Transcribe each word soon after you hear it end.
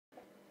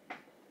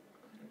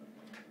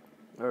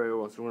Alright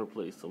everyone, so we're gonna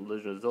play some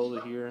Legend of Zelda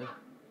here.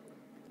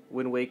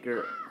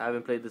 WindWaker, I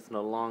haven't played this in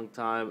a long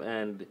time,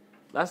 and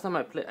last time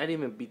I played, I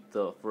didn't even beat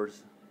the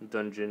first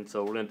dungeon,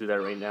 so we're gonna do that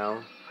right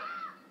now.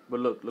 But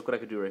look what I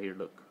could do right here,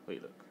 look.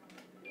 Wait,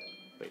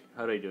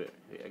 how do I do it?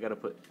 Wait, I gotta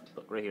put,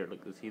 look, right here,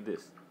 look, see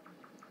this.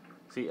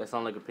 See, I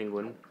sound like a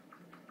penguin.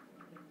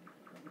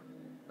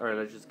 Alright,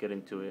 let's just get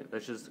into it.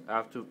 Let's just,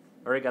 I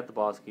already got the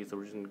boss key, so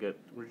we're just gonna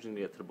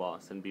get to the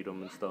boss and beat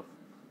him and stuff.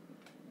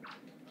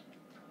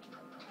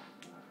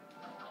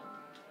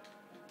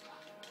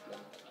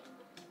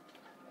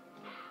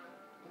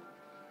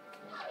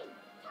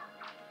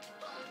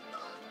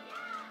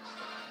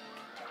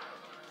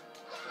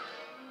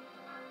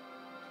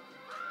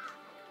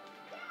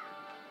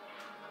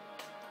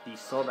 You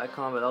saw that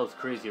combat? That was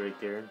crazy right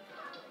there.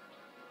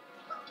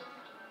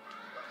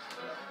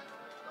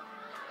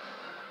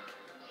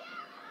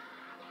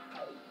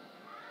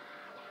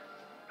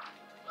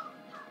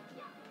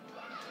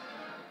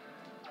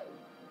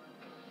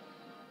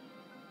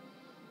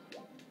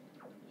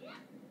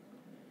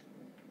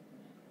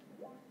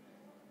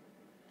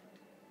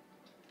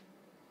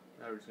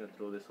 Now we're just going to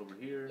throw this over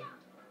here.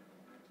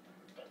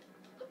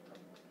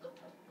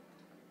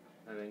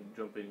 And then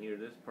jump in here.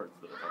 This part's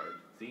a little hard.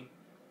 See?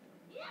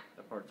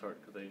 That part's hard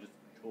because I just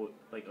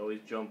always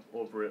jump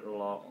over it a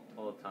lot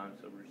all the time.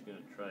 So we're just gonna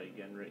try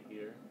again right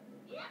here.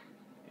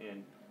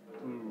 And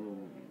ooh,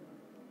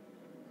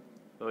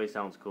 that always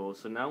sounds cool.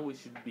 So now we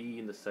should be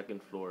in the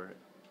second floor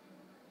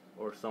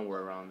or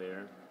somewhere around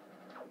there.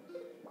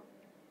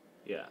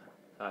 Yeah,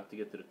 I have to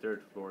get to the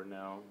third floor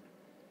now.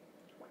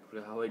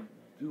 Forgot how I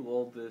do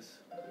all this.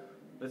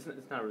 It's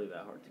not really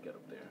that hard to get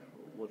up there.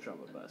 We'll try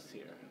my best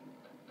here.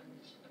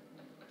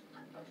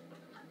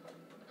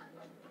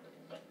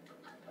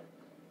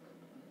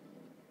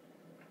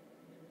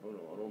 Oh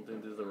no, I don't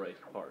think this is the right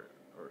part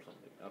or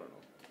something. I don't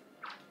know.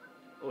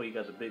 Oh, he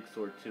got the big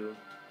sword too.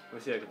 Let me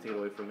see if I can take it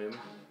away from him.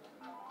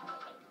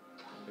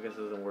 I guess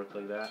it doesn't work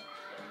like that.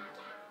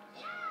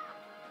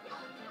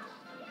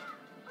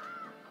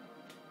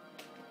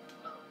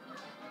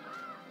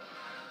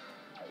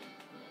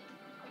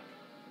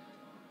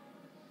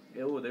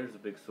 Oh, there's the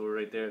big sword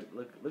right there.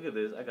 Look at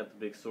this. I got the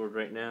big sword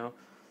right now.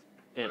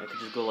 And I can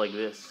just go like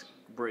this.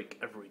 Break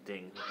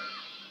everything.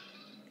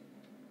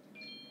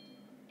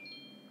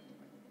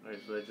 Alright,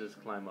 so let's just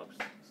climb up.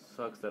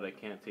 Sucks that I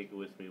can't take it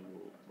with me,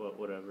 but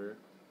whatever.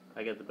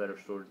 I get the better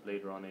sword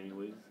later on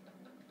anyways.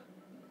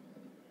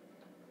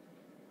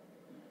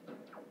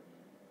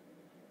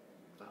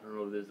 I don't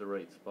know if this is the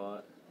right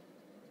spot.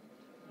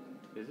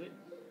 Is it?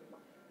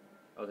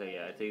 Okay,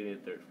 yeah, I take me to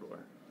the third floor.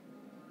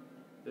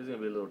 This is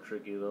gonna be a little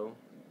tricky though.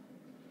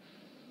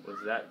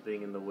 What's that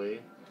thing in the way?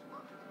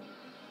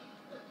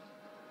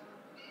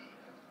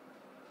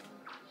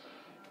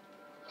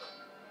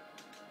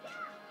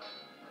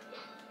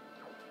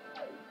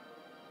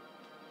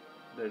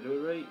 Did I do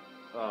it right?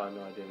 Oh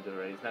no, I didn't do it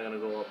right. It's not gonna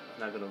go up. It's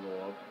not gonna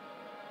go up.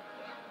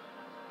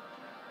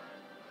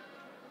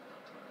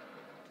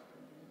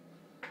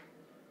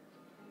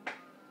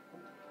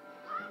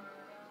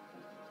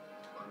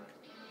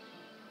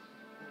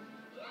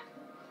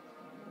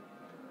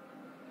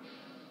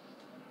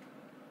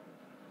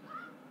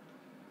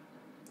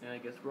 And I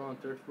guess we're on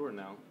third floor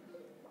now.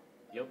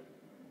 Yep.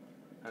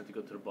 I have to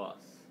go to the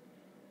boss.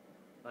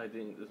 I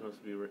think this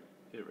must be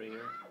it right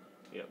here.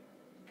 Yep.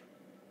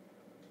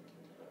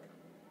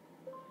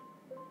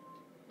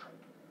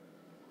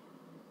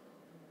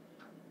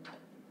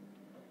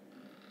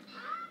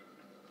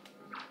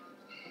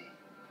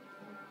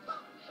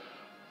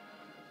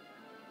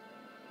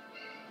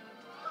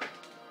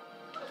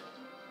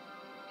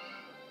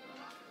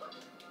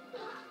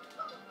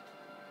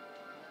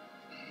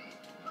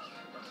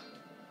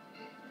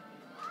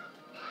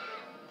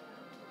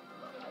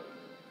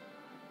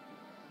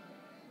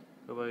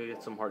 If I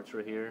get some hearts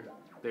right here.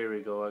 There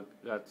we go, I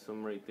got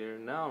some right there.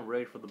 Now I'm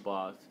ready for the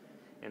boss.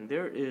 And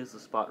there is a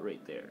spot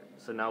right there.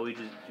 So now we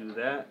just do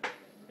that,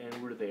 and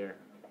we're there.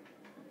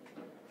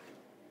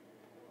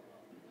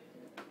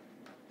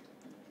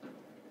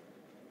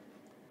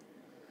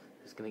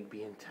 It's gonna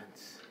be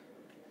intense.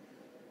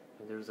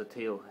 And there's a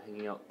tail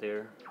hanging out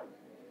there.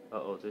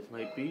 Uh-oh, this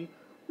might be...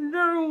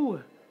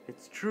 No!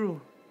 It's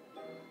true.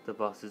 The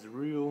boss is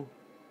real.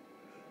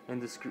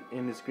 And the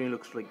screen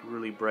looks like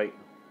really bright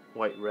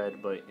white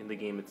red, but in the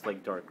game it's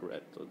like dark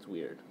red, so it's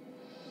weird.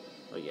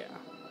 But yeah.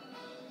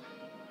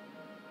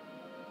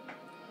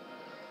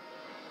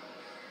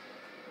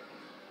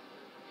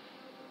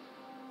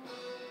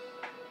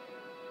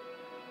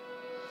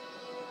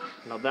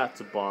 Now that's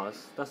a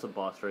boss. That's a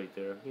boss right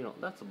there. You know,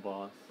 that's a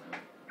boss.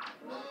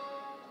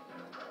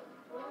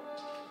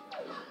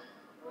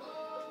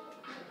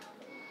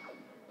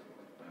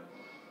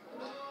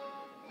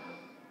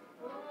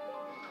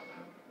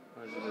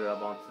 I'm just gonna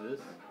grab onto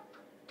this.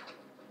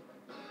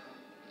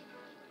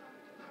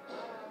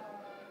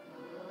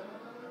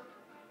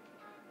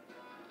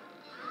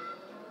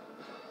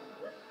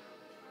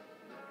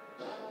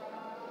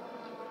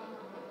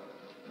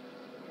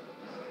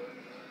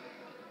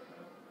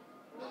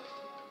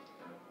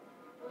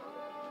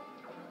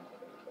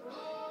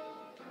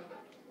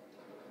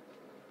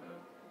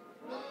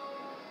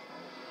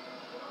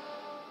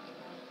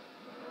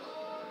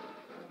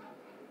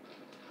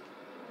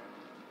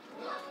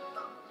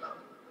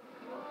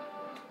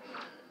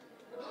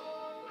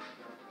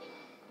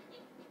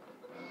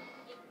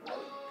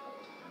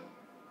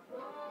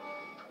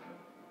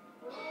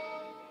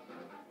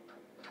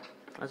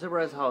 I'm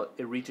surprised how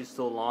it reaches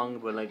so long,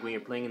 but like when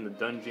you're playing in the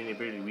dungeon, it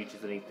barely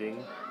reaches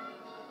anything.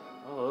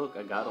 Oh look,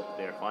 I got up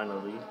there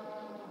finally.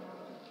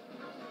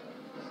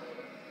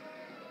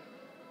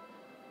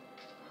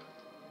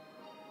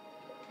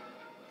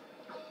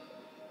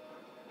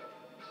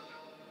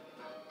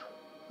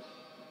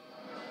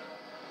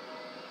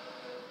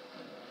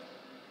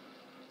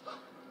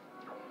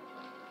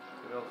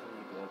 Could also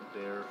go up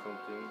there or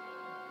something.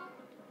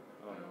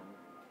 I don't know.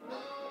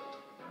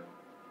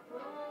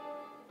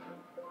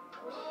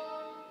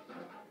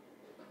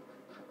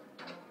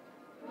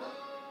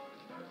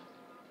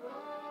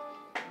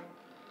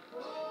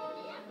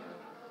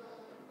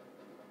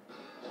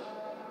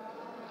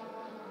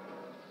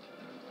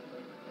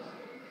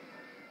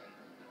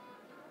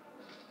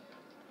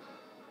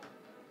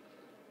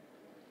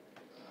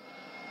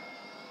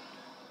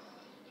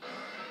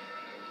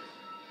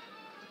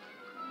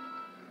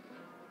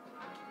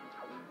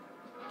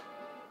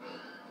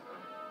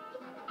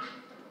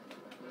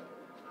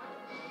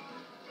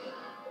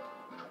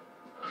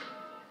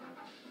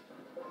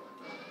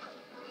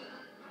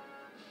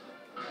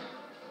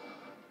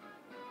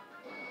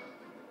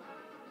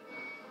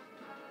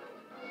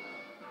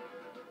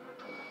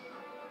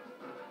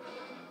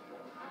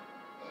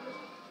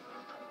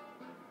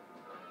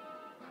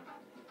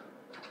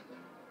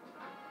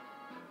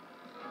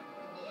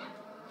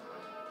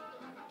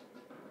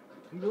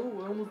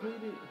 No, I almost made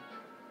it.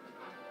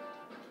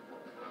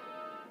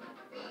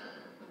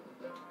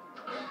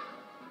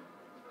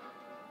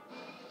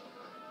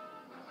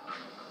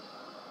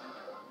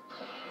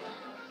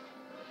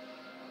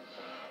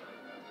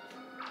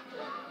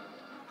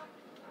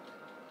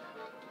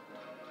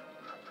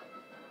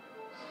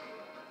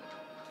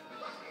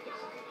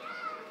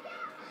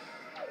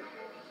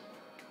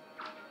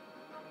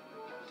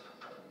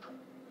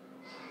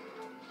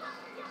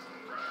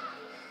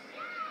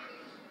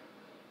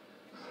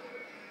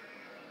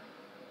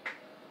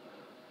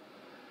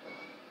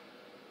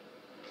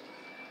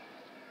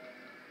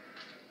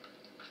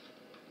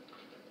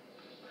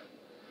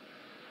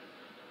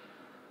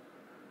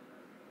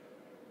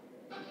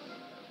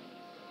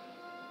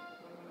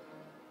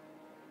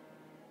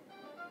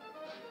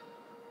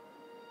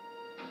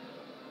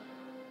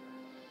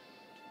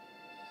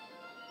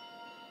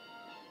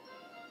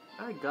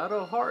 I got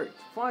a heart,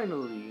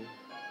 finally.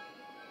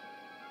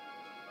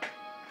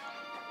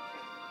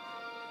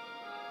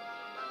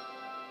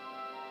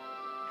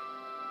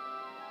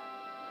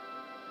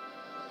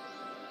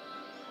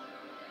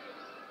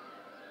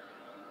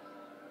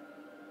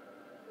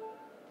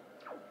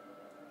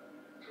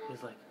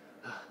 He's like,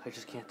 I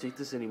just can't take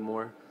this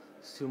anymore.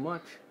 It's too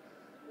much.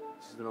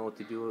 Just don't know what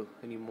to do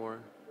anymore.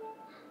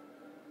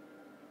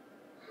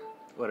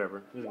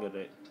 Whatever, he's a good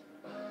day.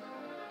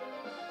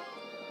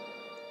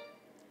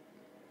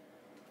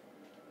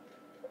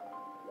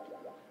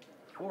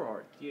 Four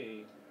hearts,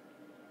 yay.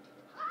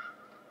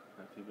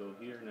 Have to go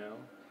here now.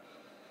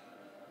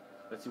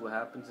 Let's see what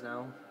happens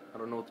now. I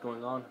don't know what's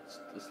going on.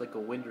 It's like a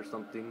wind or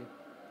something.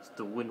 It's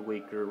the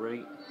WindWaker,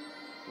 right?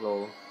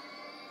 Lol.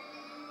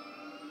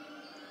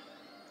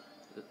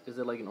 Is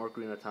it like an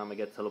ocarina of time? I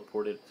get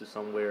teleported to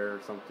somewhere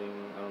or something?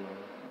 I don't know.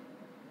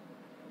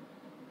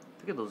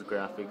 Look at those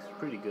graphics,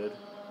 pretty good.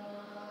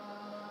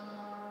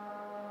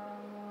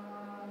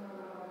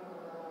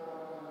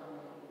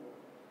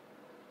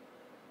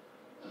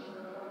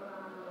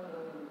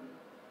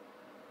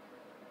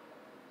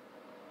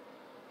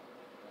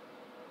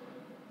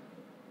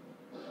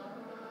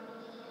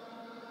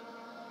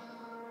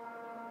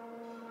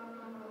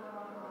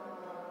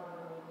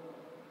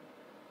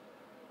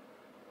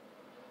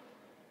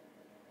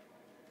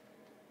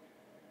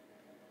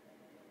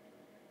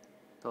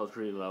 That was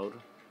pretty loud.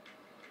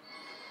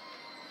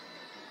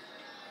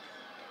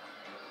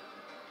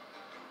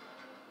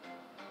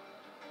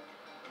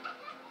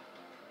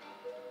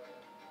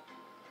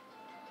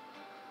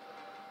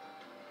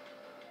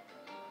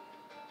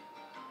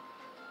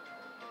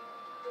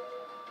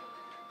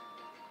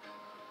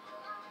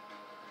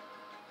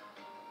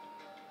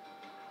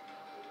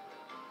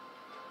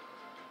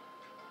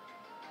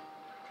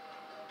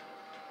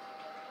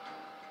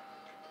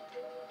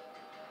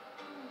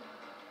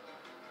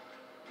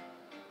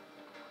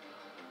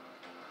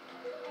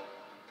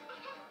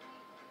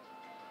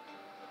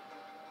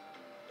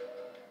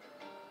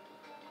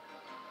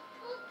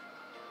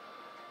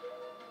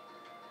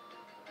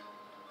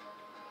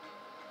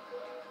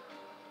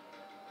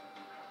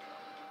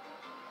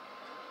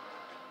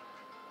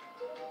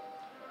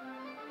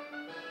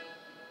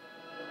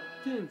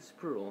 Dense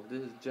Pearl.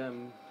 This is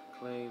gem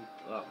claim.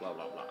 Blah blah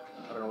blah blah.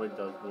 I don't know what it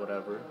does, but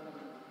whatever.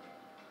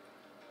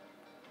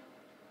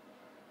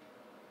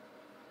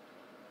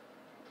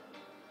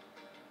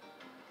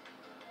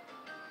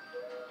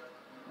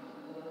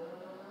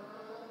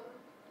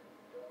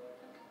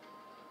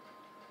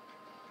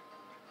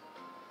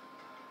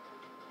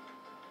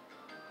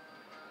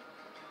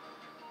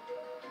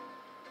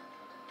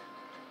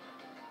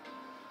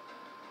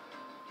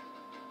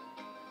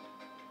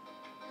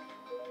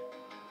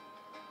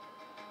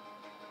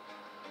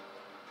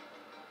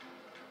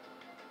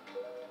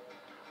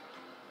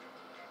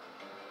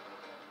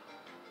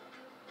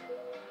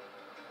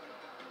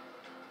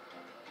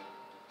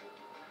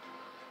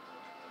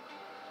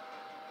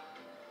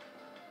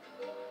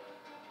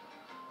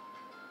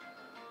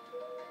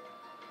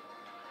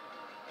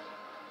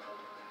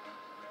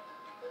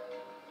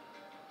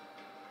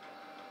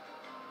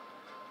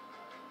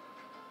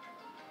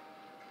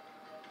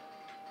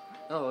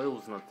 Oh, it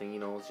was nothing, you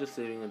know, it's just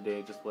saving a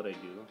day, just what I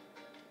do.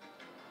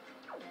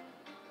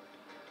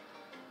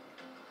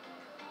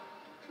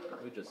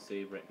 Let me just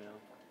save right now.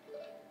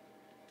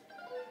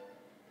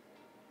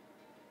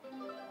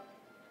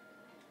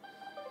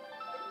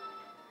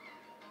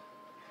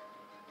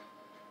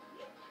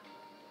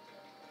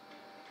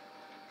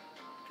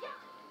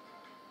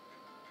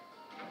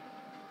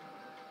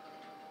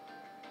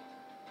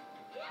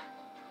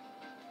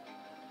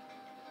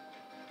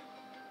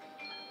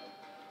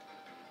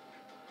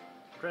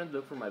 I'm trying to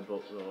look for my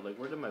boat though. Like,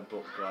 where did my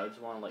boat go? I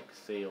just want to like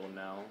sail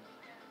now.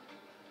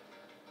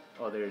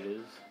 Oh, there it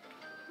is.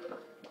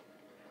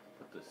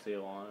 Put the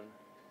sail on.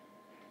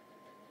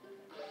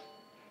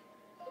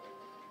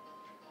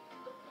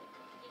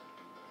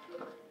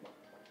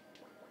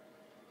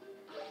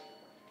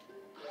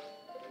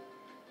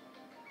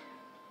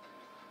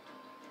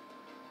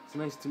 It's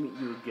nice to meet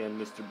you again,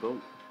 Mr.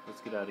 Boat. Let's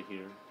get out of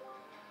here.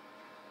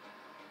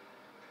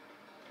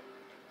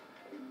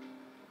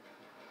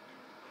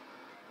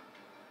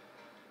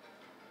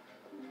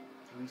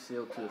 We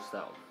sail to the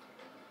south.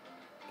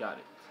 Got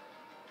it.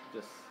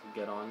 Just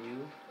get on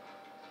you.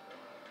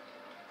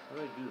 How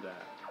do I do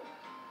that?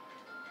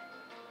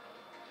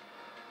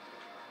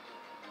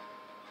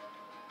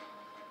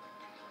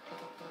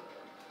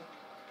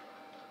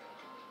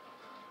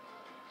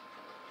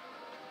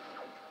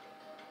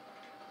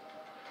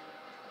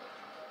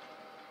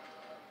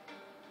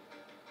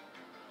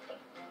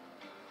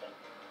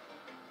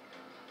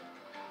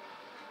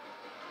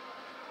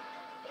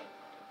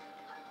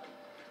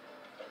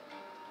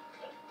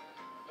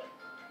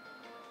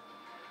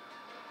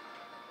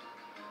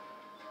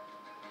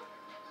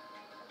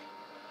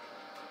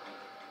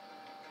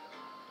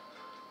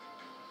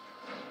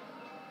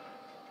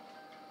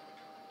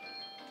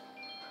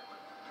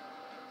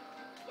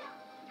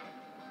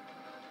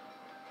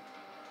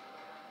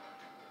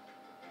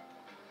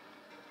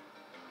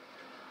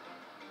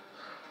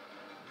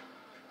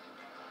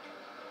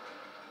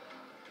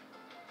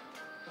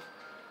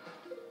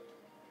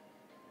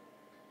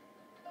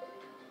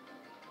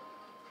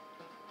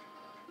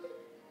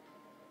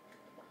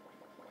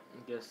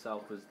 I guess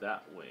south is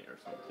that way or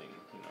something,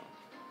 you know.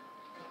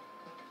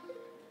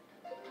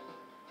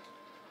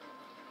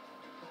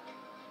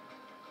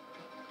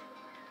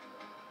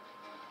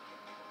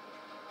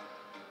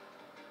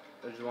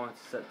 I just wanted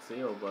to set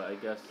sail, but I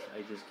guess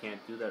I just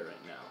can't do that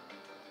right now.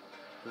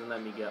 Doesn't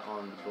let me get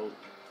on the boat.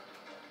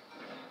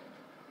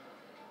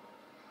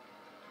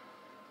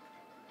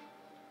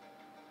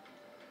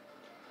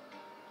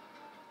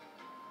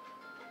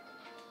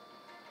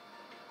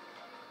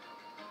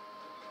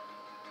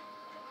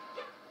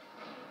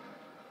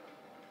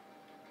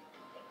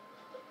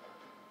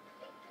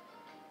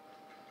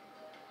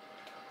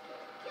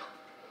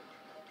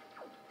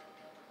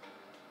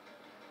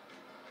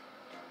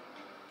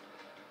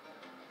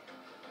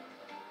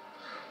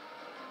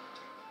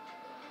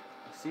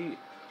 See,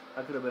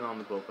 I could have been on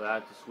the boat, but I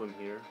had to swim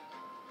here.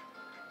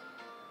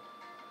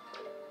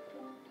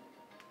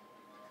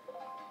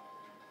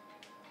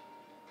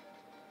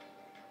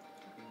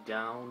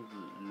 Down,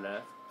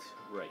 left,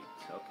 right.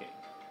 Okay.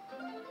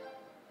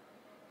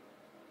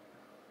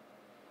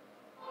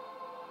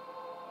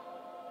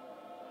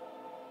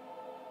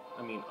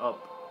 I mean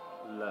up,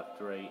 left,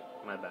 right.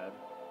 My bad.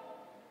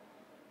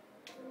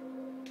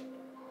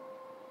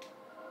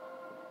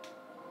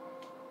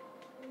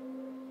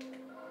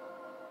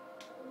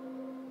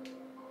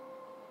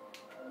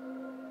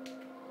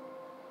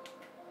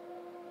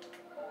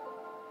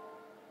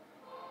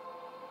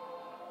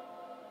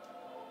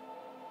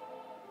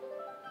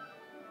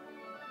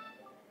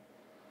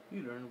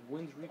 You learned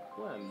Wind's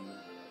Requiem.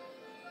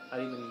 I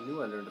didn't even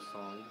knew I learned a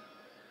song.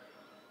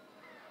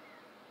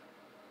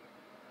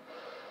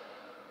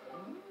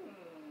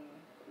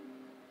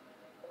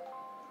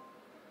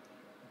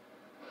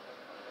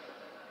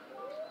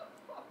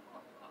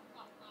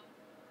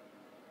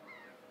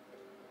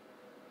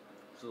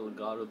 So the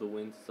god of the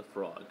winds is a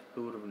frog.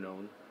 Who would have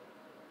known?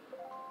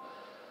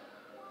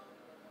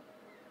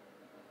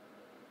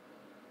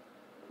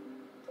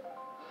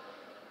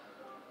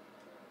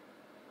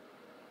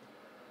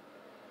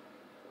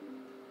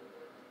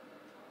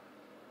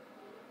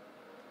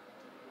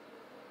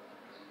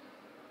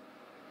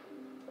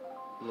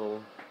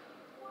 Lol.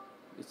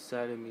 It's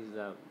sad me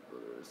that.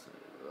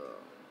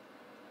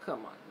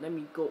 Come on, let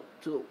me go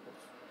to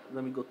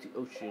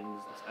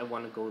oceans. I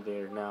want to go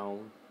there now.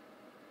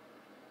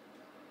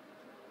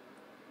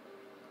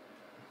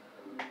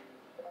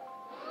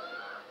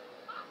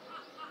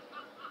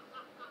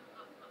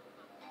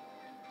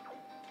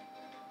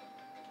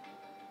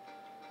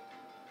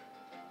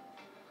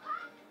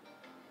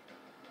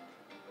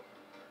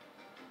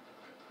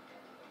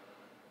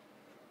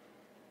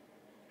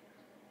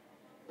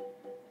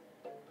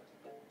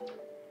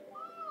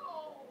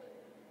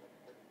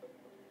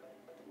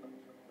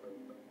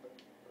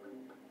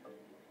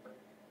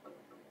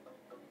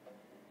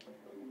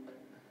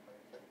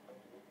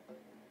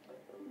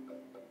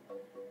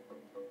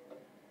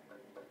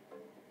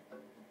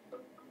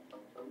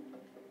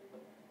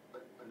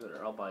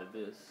 Or I'll buy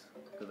this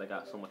because I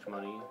got so much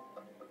money.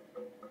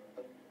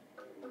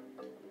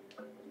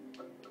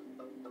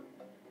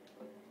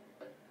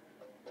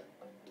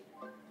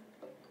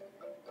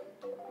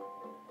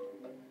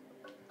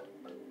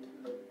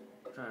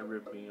 Trying to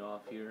rip me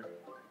off here.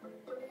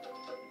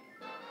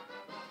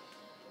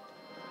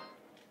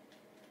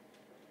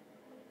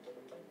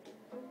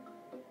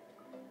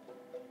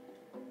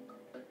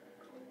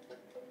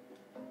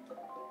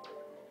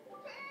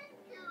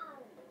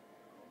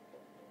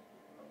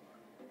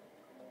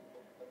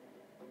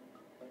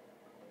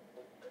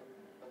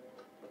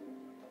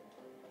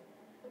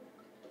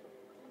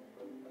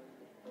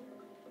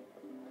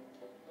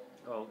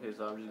 Oh, okay,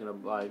 so I'm just gonna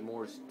buy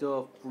more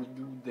stuff for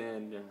you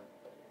then.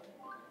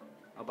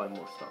 I'll buy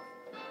more stuff.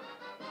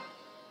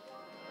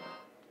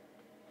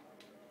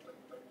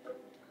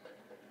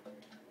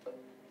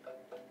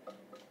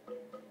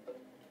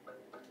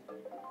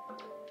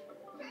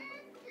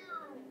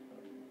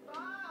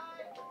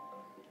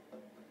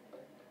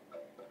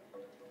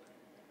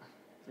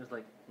 It's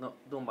like, no,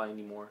 don't buy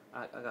anymore.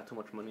 I got too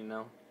much money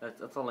now.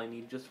 That's all I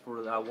need just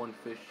for that one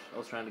fish I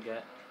was trying to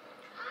get.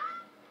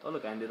 Oh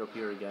look, I ended up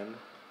here again.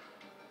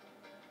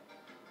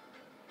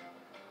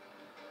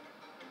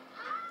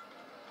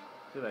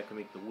 Maybe I can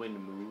make the wind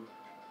move.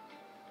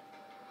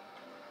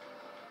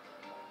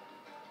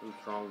 Ooh,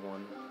 strong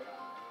one.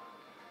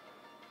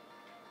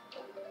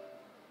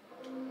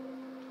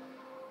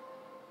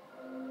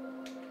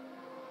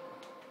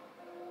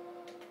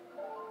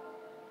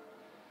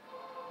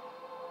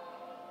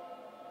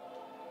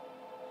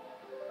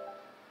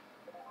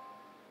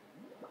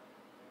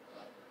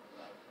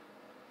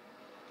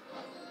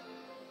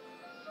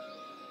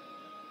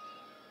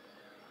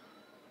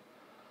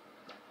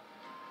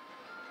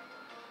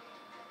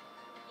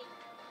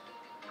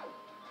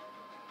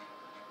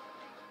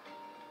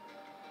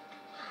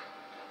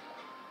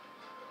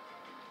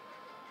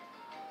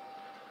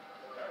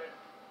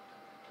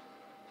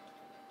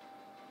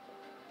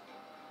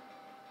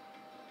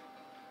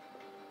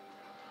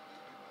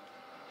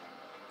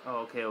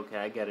 Oh, okay,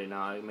 I get it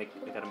now. I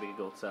gotta make it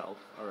go south.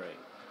 Alright.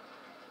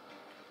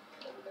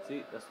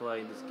 See, that's why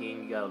in this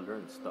game you gotta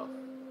learn stuff.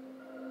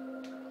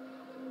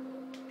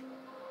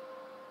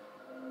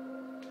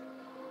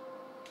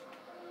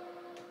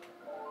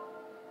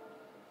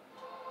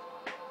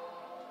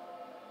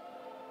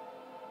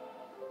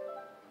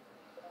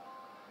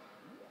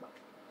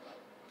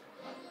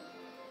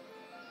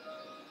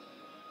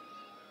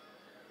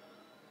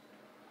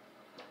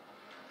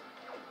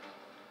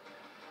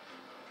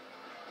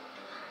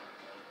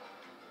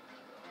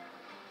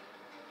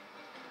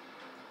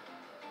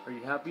 Are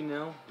you happy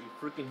now? Are you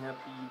freaking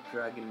happy, you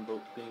dragon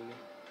boat thing?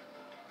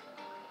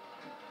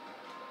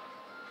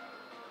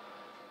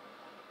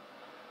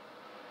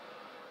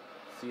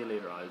 See you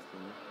later, Iceland.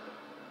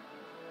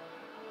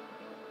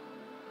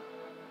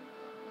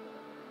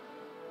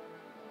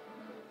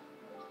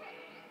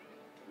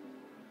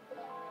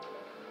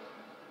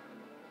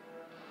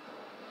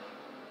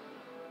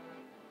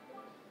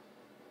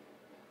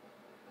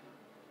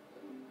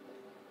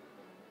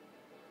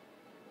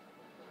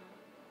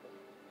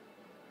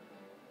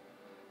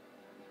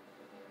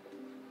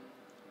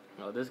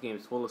 Oh, this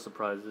game's full of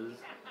surprises.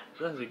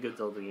 This is a good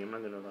Zelda game, I'm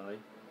not gonna lie.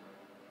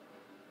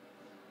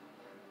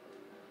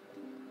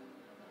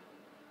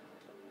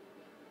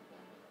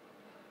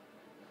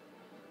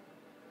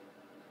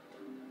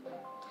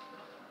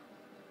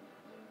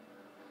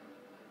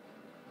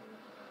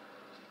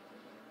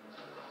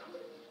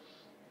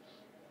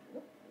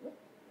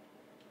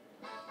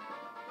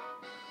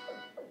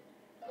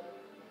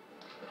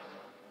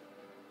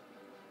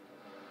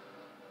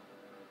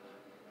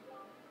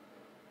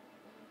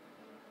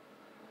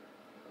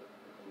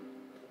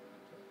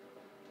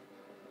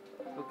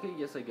 Okay,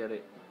 yes, I get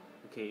it.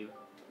 The cave.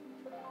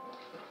 I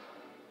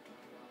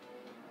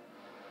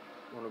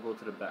want to go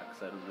to the back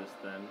side of this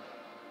then.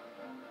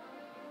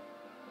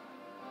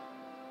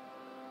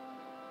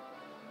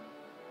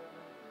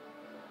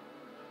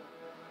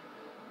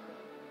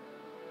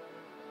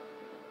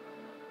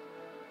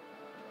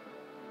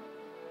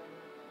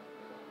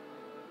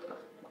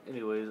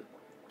 Anyways,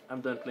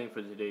 I'm done playing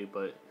for today,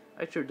 but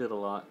I sure did a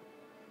lot.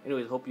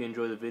 Anyways, hope you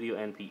enjoy the video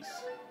and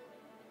peace.